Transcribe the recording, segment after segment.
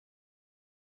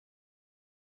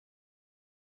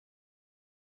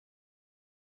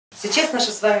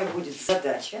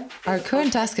Our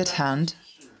current task at hand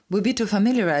will be to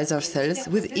familiarize ourselves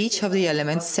with each of the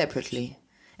elements separately,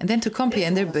 and then to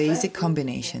comprehend their basic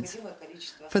combinations.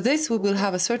 For this, we will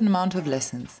have a certain amount of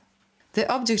lessons,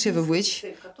 the objective of which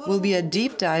will be a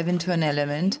deep dive into an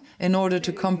element in order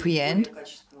to comprehend,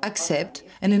 accept,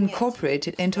 and incorporate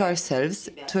it into ourselves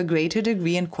to a greater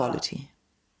degree and quality,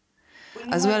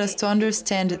 as well as to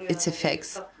understand its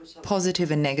effects,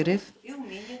 positive and negative,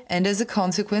 and as a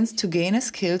consequence to gain a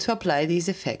skill to apply these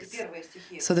effects.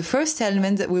 So the first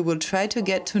element that we will try to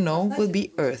get to know will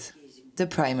be earth, the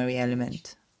primary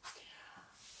element.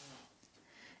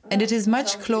 And it is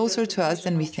much closer to us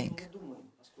than we think,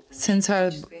 since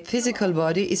our physical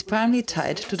body is primarily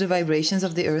tied to the vibrations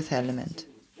of the earth element.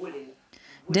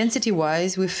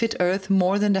 Density-wise, we fit earth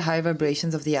more than the high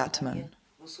vibrations of the Atman.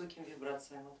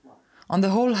 On the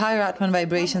whole, higher Atman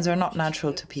vibrations are not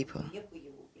natural to people.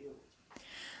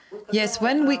 Yes,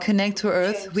 when we connect to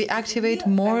earth, we activate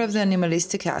more of the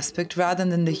animalistic aspect rather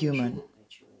than the human.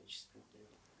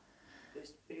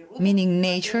 Meaning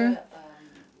nature,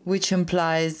 which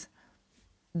implies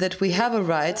that we have a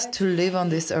right to live on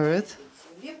this earth.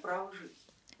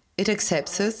 It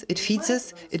accepts us, it feeds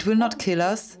us, it will not kill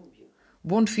us,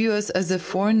 won't view us as a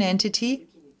foreign entity,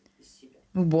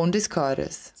 won't discard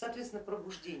us.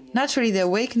 Naturally, the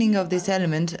awakening of this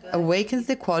element awakens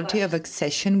the quality of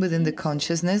accession within the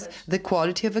consciousness, the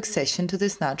quality of accession to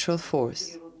this natural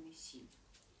force.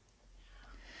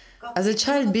 As a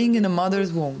child being in a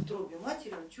mother's womb,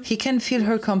 he can feel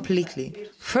her completely,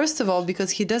 first of all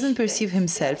because he doesn't perceive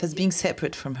himself as being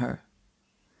separate from her.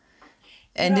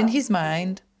 And in his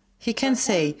mind, he can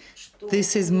say,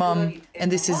 this is mom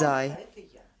and this is I.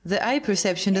 The I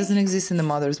perception doesn't exist in the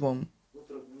mother's womb.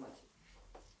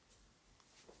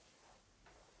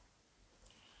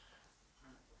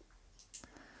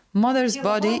 Mother's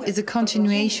body is a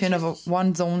continuation of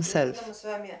one's own self.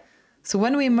 So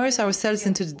when we immerse ourselves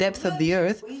into the depth of the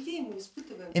earth,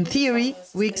 in theory,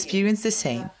 we experience the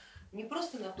same,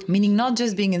 meaning not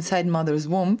just being inside mother's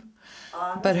womb,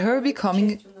 but her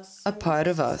becoming a part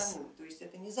of us.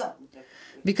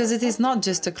 Because it is not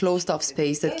just a closed-off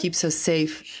space that keeps us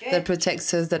safe, that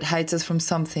protects us, that hides us from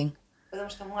something.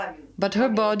 But her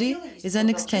body is an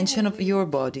extension of your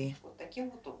body.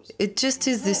 It just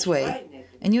is this way,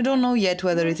 and you don't know yet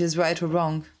whether it is right or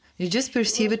wrong. You just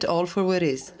perceive it all for what it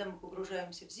is.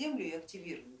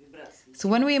 So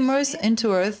when we immerse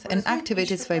into earth and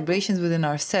activate its vibrations within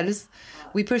ourselves,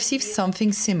 we perceive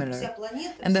something similar.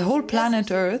 And the whole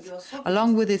planet Earth,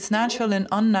 along with its natural and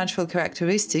unnatural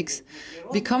characteristics,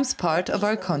 becomes part of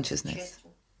our consciousness.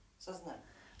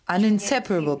 An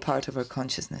inseparable part of our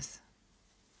consciousness.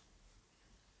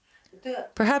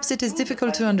 Perhaps it is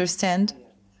difficult to understand,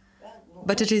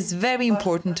 but it is very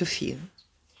important to feel.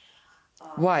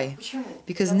 Why?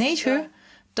 Because nature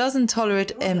doesn't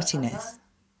tolerate emptiness.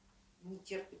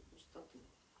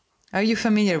 Are you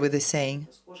familiar with this saying?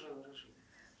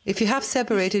 If you have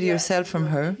separated yourself from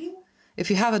her, if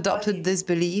you have adopted this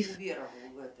belief,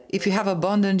 if you have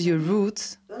abandoned your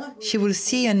roots, she will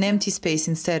see an empty space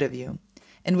instead of you,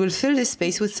 and will fill this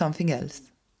space with something else.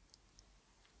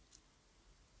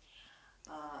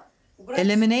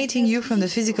 Eliminating you from the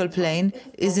physical plane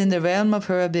is in the realm of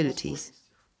her abilities.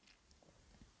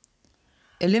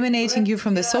 Eliminating you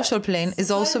from the social plane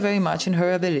is also very much in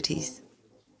her abilities.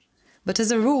 But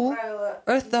as a rule,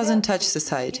 Earth doesn't touch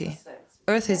society.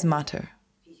 Earth is matter.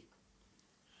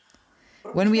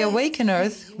 When we awaken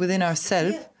Earth within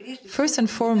ourselves, first and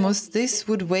foremost, this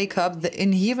would wake up the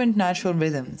inherent natural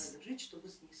rhythms.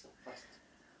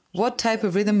 What type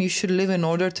of rhythm you should live in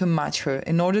order to match her,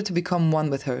 in order to become one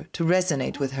with her, to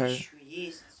resonate with her.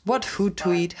 What food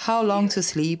to eat, how long to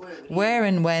sleep, where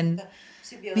and when,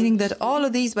 meaning that all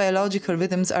of these biological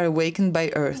rhythms are awakened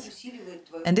by Earth.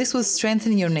 And this will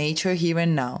strengthen your nature here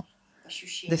and now.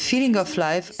 The feeling of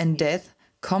life and death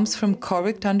comes from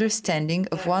correct understanding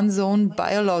of one's own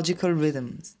biological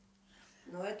rhythms.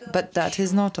 But that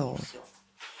is not all.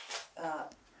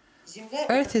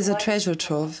 Earth is a treasure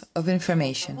trove of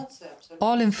information,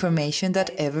 all information that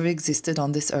ever existed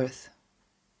on this earth.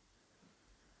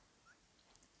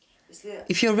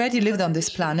 If you already lived on this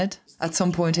planet, at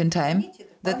some point in time,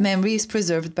 that memory is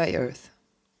preserved by Earth.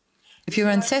 If your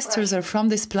ancestors are from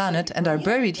this planet and are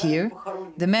buried here,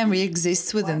 the memory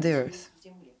exists within the Earth.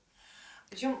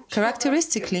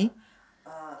 Characteristically,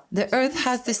 the Earth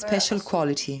has this special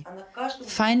quality,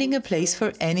 finding a place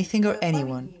for anything or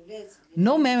anyone.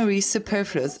 No memory is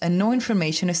superfluous and no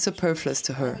information is superfluous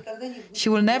to her. She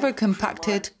will never compact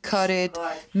it, cut it,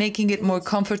 making it more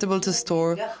comfortable to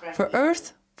store.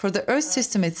 For the Earth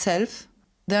system itself,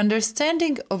 the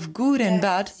understanding of good and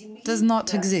bad does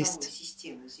not exist.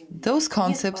 Those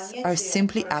concepts are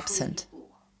simply absent.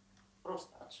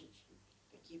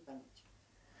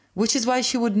 Which is why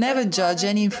she would never judge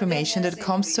any information that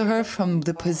comes to her from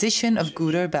the position of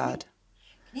good or bad.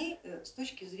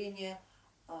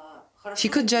 She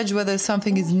could judge whether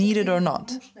something is needed or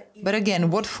not. But again,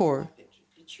 what for?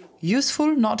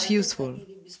 Useful, not useful.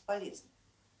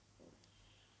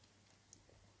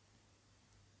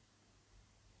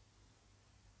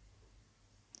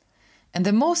 And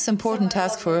the most important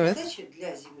task for Earth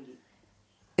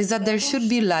is that there should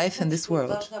be life in this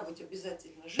world.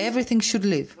 Everything should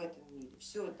live.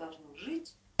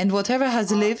 And whatever has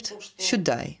lived should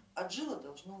die.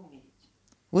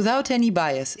 Without any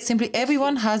bias, simply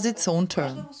everyone has its own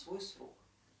term.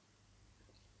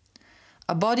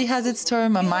 A body has its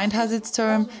term, a mind has its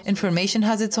term, information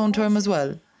has its own term as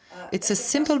well. It's a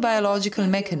simple biological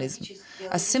mechanism,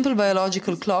 a simple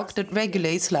biological clock that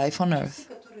regulates life on Earth.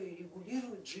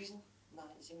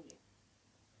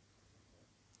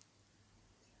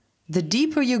 The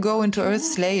deeper you go into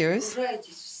Earth's layers,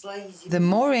 the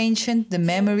more ancient the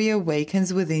memory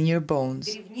awakens within your bones.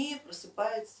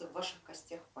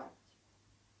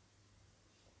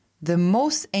 The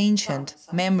most ancient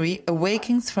memory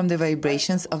awakens from the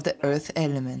vibrations of the earth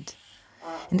element.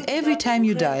 And every time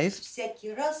you dive,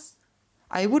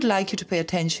 I would like you to pay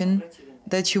attention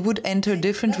that you would enter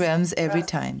different realms every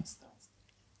time.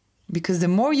 Because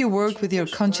the more you work with your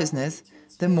consciousness,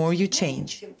 the more you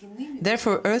change.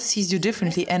 Therefore, Earth sees you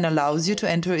differently and allows you to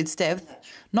enter its depth,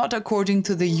 not according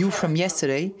to the you from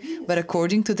yesterday, but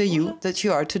according to the you that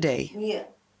you are today.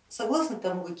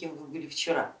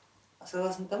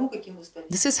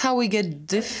 This is how we get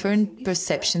different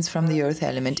perceptions from the earth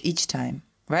element each time,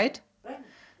 right?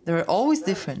 They are always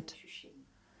different.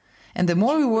 And the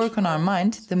more we work on our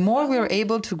mind, the more we are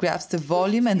able to grasp the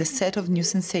volume and the set of new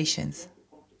sensations.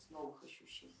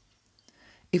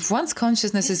 If one's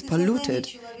consciousness is polluted,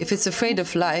 if it's afraid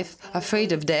of life,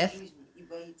 afraid of death,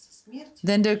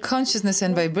 then their consciousness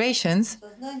and vibrations,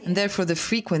 and therefore the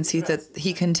frequency that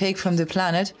he can take from the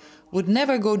planet, would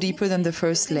never go deeper than the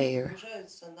first layer,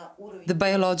 the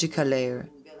biological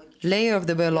layer of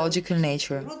the biological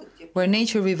nature, where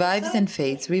nature revives and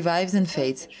fades,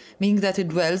 meaning that it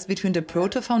dwells between the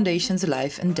proto-foundation's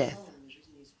life and death.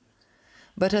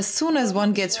 But as soon as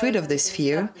one gets rid of this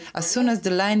fear, as soon as the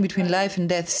line between life and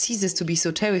death ceases to be so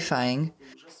terrifying,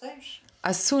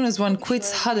 as soon as one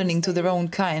quits huddling to their own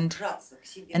kind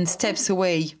and steps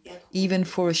away, even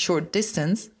for a short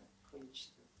distance,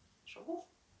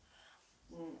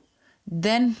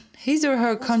 then his or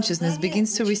her consciousness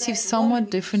begins to receive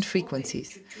somewhat different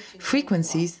frequencies.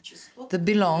 Frequencies that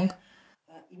belong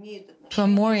to a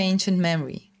more ancient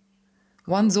memory.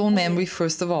 One's own memory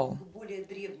first of all.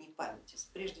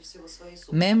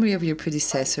 Memory of your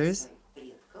predecessors,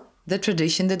 the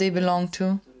tradition that they belong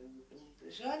to,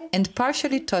 and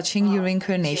partially touching your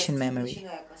reincarnation memory,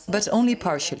 but only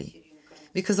partially.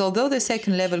 Because although the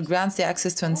second level grants the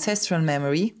access to ancestral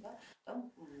memory,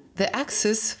 the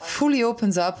access fully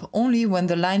opens up only when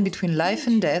the line between life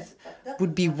and death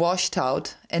would be washed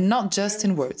out, and not just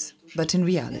in words, but in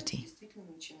reality.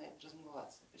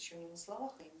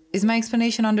 Is my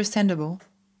explanation understandable?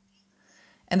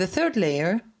 And the third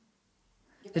layer,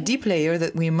 the deep layer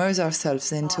that we immerse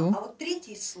ourselves into,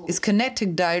 is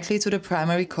connected directly to the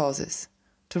primary causes,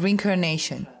 to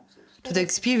reincarnation, to the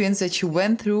experience that you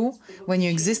went through when you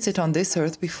existed on this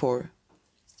earth before,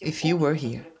 if you were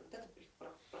here.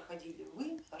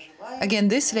 Again,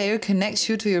 this layer connects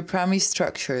you to your primary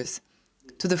structures,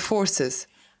 to the forces,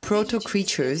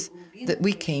 proto-creatures that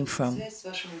we came from.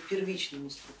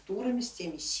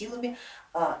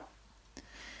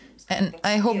 And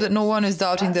I hope that no one is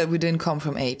doubting that we didn't come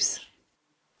from apes.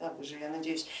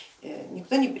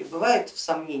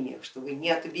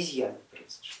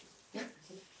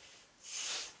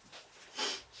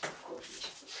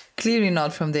 Clearly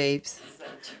not from the apes.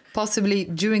 Possibly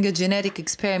during a genetic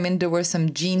experiment there were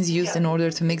some genes used in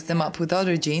order to mix them up with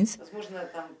other genes.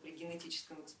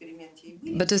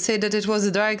 But to say that it was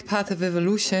a direct path of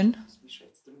evolution,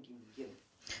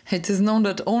 it is known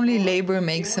that only labor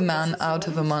makes a man out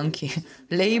of a monkey.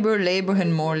 Labor, labor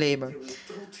and more labor.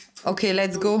 Okay,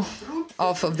 let's go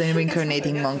off of the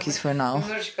reincarnating monkeys for now.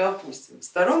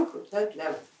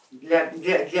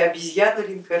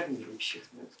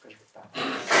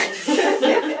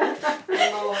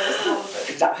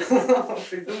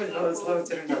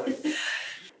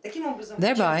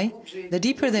 Thereby, the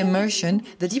deeper the immersion,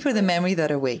 the deeper the memory that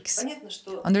awakes.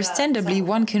 Understandably,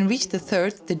 one can reach the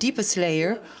third, the deepest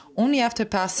layer, only after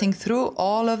passing through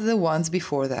all of the ones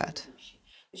before that.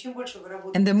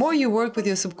 And the more you work with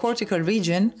your subcortical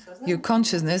region, your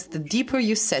consciousness, the deeper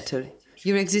you settle.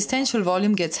 Your existential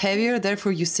volume gets heavier,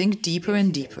 therefore you sink deeper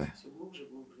and deeper.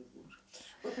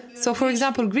 So, for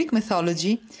example, Greek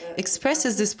mythology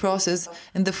expresses this process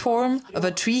in the form of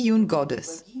a triune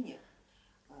goddess,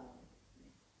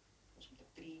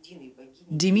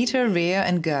 Demeter, Rhea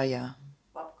and Gaia.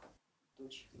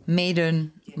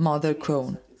 Maiden, mother,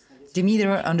 crone.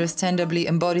 Demeter understandably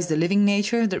embodies the living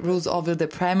nature that rules over the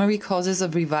primary causes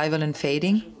of revival and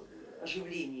fading.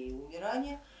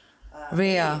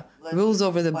 Rhea rules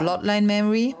over the bloodline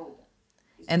memory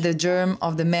and the germ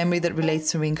of the memory that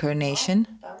relates to reincarnation.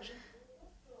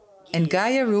 And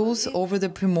Gaia rules over the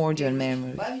primordial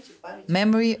memory,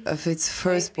 memory of its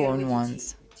firstborn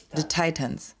ones, the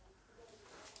Titans,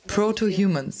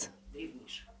 proto-humans,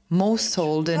 most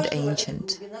old and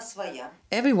ancient.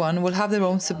 Everyone will have their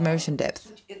own submersion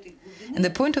depth. And the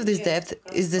point of this depth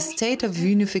is the state of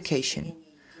unification,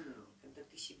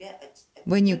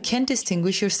 when you can't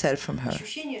distinguish yourself from her.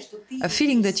 A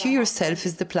feeling that you yourself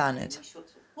is the planet,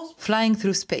 flying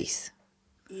through space.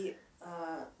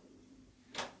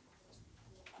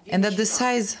 And that the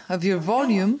size of your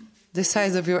volume, the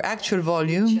size of your actual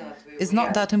volume, is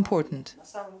not that important.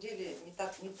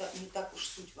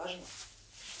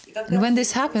 And when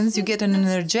this happens, you get an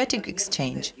energetic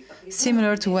exchange,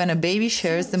 similar to when a baby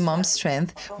shares the mom's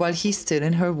strength while he's still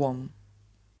in her womb.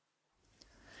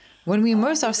 When we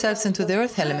immerse ourselves into the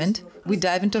earth element, we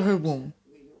dive into her womb.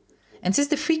 And since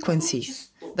the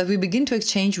frequencies that we begin to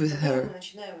exchange with her,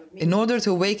 in order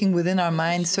to awaken within our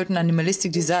mind certain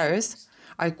animalistic desires,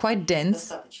 are quite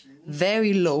dense,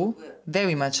 very low,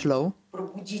 very much low,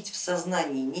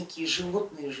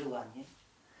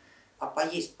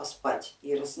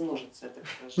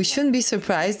 we shouldn't be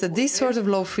surprised that these sort of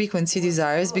low-frequency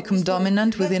desires become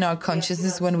dominant within our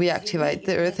consciousness when we activate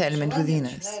the earth element within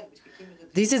us.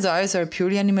 These desires are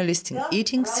purely animalistic,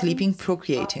 eating, sleeping,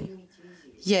 procreating.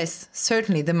 Yes,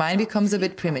 certainly, the mind becomes a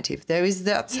bit primitive. There is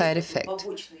that side effect.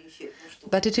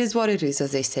 But it is what it is,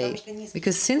 as they say,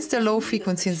 because since the low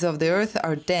frequencies of the earth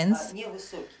are dense,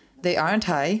 they aren't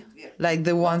high, like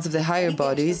the ones of the higher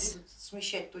bodies.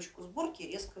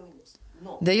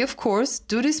 They, of course,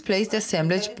 do displace the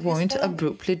assemblage point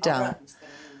abruptly down.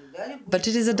 But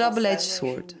it is a double-edged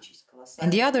sword.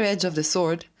 And the other edge of the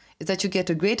sword is that you get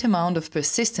a great amount of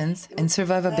persistence and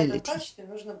survivability.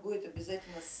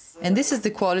 And this is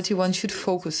the quality one should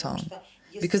focus on.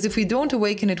 Because if we don't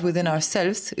awaken it within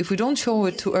ourselves, if we don't show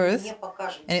it to Earth,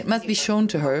 and it must be shown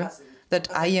to her that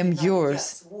I am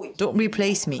yours, don't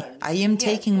replace me, I am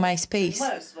taking my space,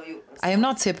 I am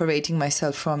not separating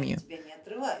myself from you.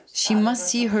 She must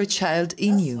see her child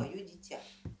in you.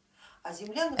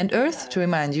 And Earth, to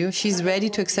remind you, she is ready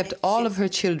to accept all of her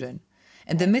children.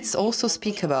 And the myths also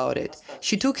speak about it.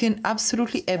 She took in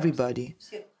absolutely everybody.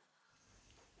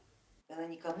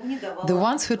 The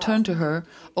ones who turned to her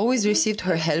always received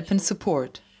her help and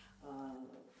support.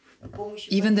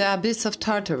 Even the abyss of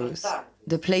Tartarus,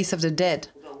 the place of the dead,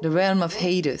 the realm of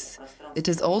Hades, it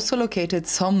is also located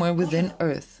somewhere within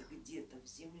Earth.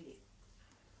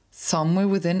 Somewhere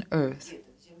within Earth.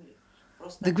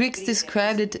 The Greeks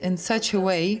described it in such a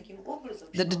way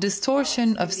that the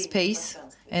distortion of space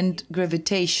and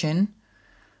gravitation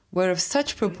were of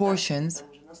such proportions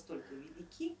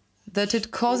that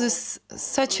it causes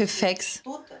such effects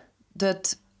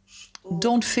that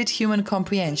don't fit human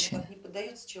comprehension.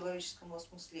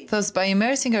 Thus, by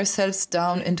immersing ourselves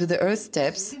down into the Earth's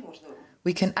depths,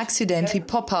 we can accidentally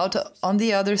pop out on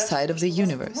the other side of the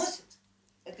universe.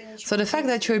 So the fact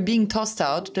that you're being tossed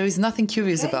out, there is nothing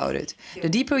curious about it. The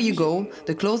deeper you go,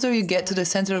 the closer you get to the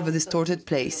center of a distorted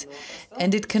place,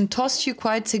 and it can toss you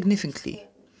quite significantly,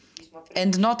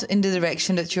 and not in the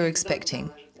direction that you're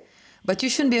expecting. But you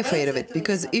shouldn't be afraid of it,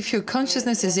 because if your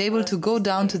consciousness is able to go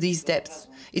down to these depths,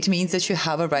 it means that you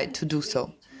have a right to do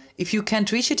so. If you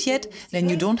can't reach it yet, then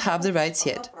you don't have the rights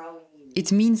yet.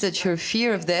 It means that your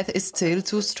fear of death is still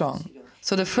too strong.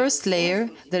 So the first layer,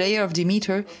 the layer of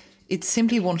Demeter, it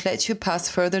simply won't let you pass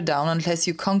further down unless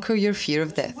you conquer your fear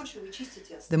of death.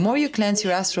 The more you cleanse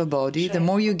your astral body, the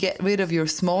more you get rid of your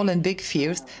small and big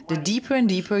fears, the deeper and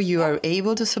deeper you are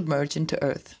able to submerge into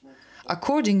Earth.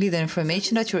 Accordingly, the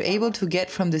information that you're able to get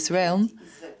from this realm,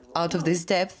 out of this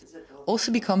depth,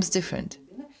 also becomes different,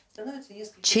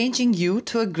 changing you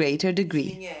to a greater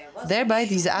degree. Thereby,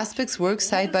 these aspects work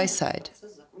side by side.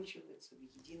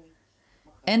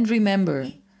 And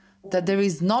remember that there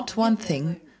is not one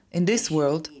thing in this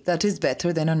world that is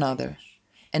better than another,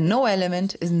 and no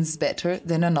element is better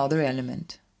than another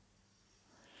element.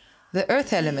 The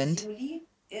earth element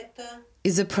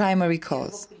is a primary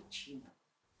cause.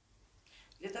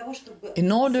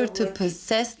 In order to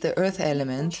possess the earth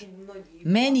element,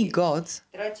 many gods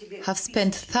have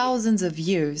spent thousands of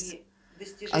years,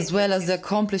 as well as the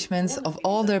accomplishments of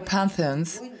all their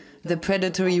pantheons, the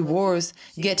predatory wars,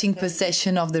 getting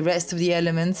possession of the rest of the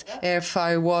elements, air,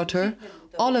 fire, water,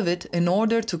 all of it in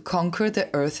order to conquer the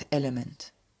earth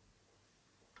element.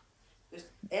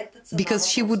 Because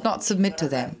she would not submit to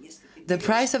them. The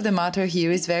price of the matter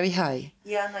here is very high.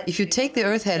 If you take the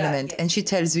earth element and she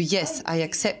tells you, yes, I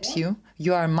accept you,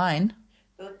 you are mine,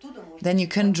 then you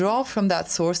can draw from that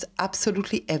source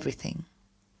absolutely everything.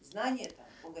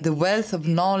 The wealth of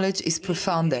knowledge is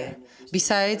profound there.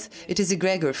 Besides, it is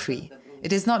egregor-free.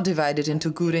 It is not divided into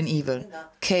good and evil,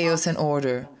 chaos and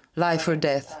order, life or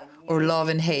death, or love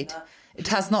and hate. It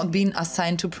has not been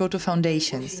assigned to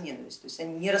proto-foundations.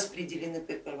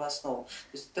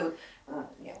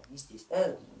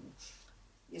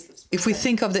 If we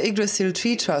think of the Yggdrasil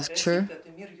tree structure,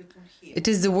 it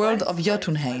is the world of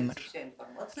Jotunheim,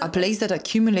 a place that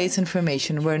accumulates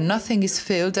information where nothing is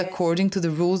filled according to the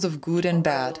rules of good and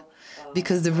bad,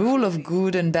 because the rule of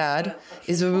good and bad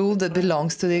is a rule that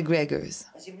belongs to the egregors.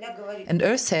 And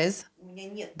Earth says,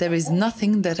 there is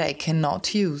nothing that I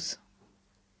cannot use.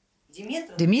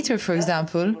 Demeter, for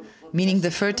example, meaning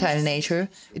the fertile nature,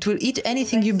 it will eat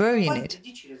anything you bury in it.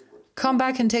 Come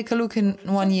back and take a look in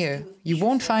 1 year. You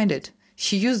won't find it.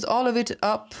 She used all of it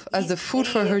up as the food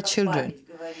for her children.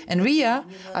 And Rhea,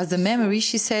 as the memory,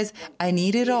 she says, I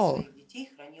need it all.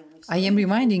 I am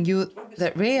reminding you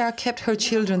that Rhea kept her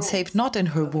children safe not in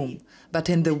her womb, but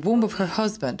in the womb of her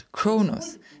husband,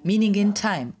 Kronos, meaning in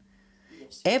time.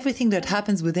 Everything that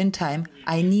happens within time,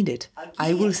 I need it.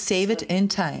 I will save it in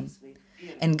time.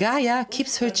 And Gaia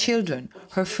keeps her children,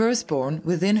 her firstborn,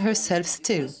 within herself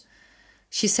still.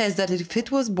 She says that if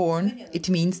it was born, it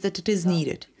means that it is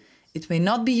needed. It may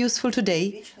not be useful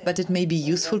today, but it may be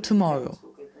useful tomorrow.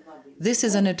 This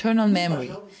is an eternal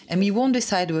memory, and we won't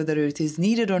decide whether it is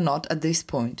needed or not at this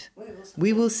point.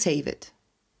 We will save it.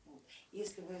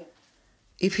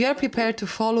 If you are prepared to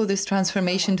follow this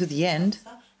transformation to the end,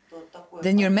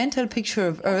 then your mental picture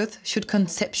of Earth should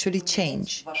conceptually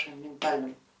change.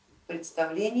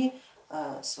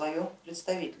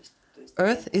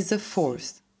 Earth is a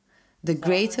force, the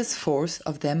greatest force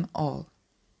of them all.